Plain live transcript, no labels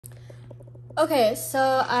Okay,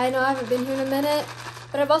 so I know I haven't been here in a minute,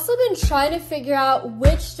 but I've also been trying to figure out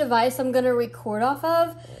which device I'm gonna record off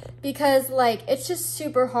of, because like it's just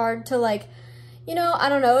super hard to like, you know, I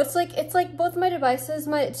don't know, it's like both my devices,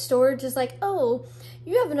 my storage is like, oh,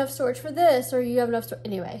 you have enough storage for this, or you have enough storage.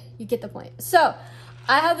 Anyway, you get the point. So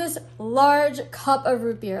I have this large cup of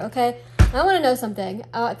root beer, okay? I want to know something.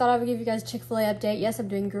 I thought I would give you guys a Chick-fil-A update. Yes, I'm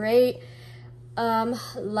doing great.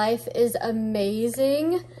 Life is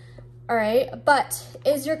amazing. All right, but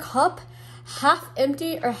is your cup half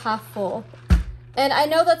empty or half full? And I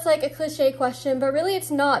know that's like a cliche question, but really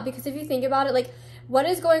it's not, because if you think about it, like, what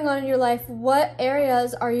is going on in your life? What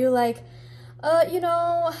areas are you like, you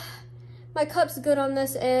know, my cup's good on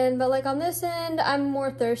this end, but like on this end, I'm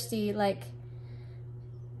more thirsty. Like,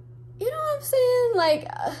 you know what I'm saying?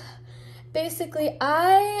 Like, basically,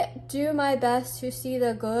 I do my best to see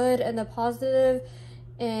the good and the positive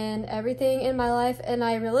in everything in my life, and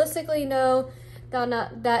I realistically know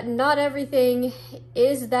that not everything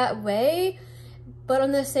is that way, but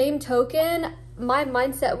on the same token, my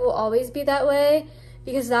mindset will always be that way,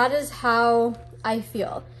 because that is how I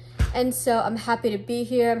feel. And so I'm happy to be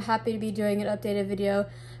here. I'm happy to be doing an updated video.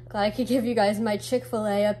 Glad I could give you guys my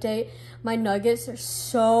Chick-fil-A update. My nuggets are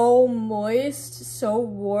so moist, so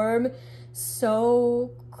warm,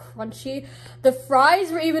 so crunchy. The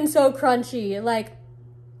fries were even so crunchy, like,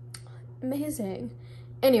 amazing.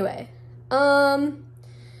 Anyway, I've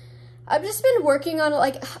just been working on,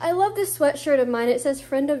 like, I love this sweatshirt of mine. It says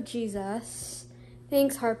Friend of Jesus.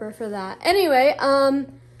 Thanks, Harper, for that. Anyway,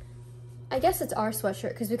 I guess it's our sweatshirt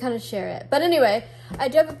because we kind of share it. But anyway, I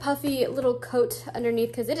do have a puffy little coat underneath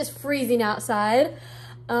because it is freezing outside.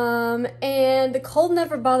 And the cold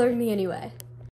never bothered me anyway.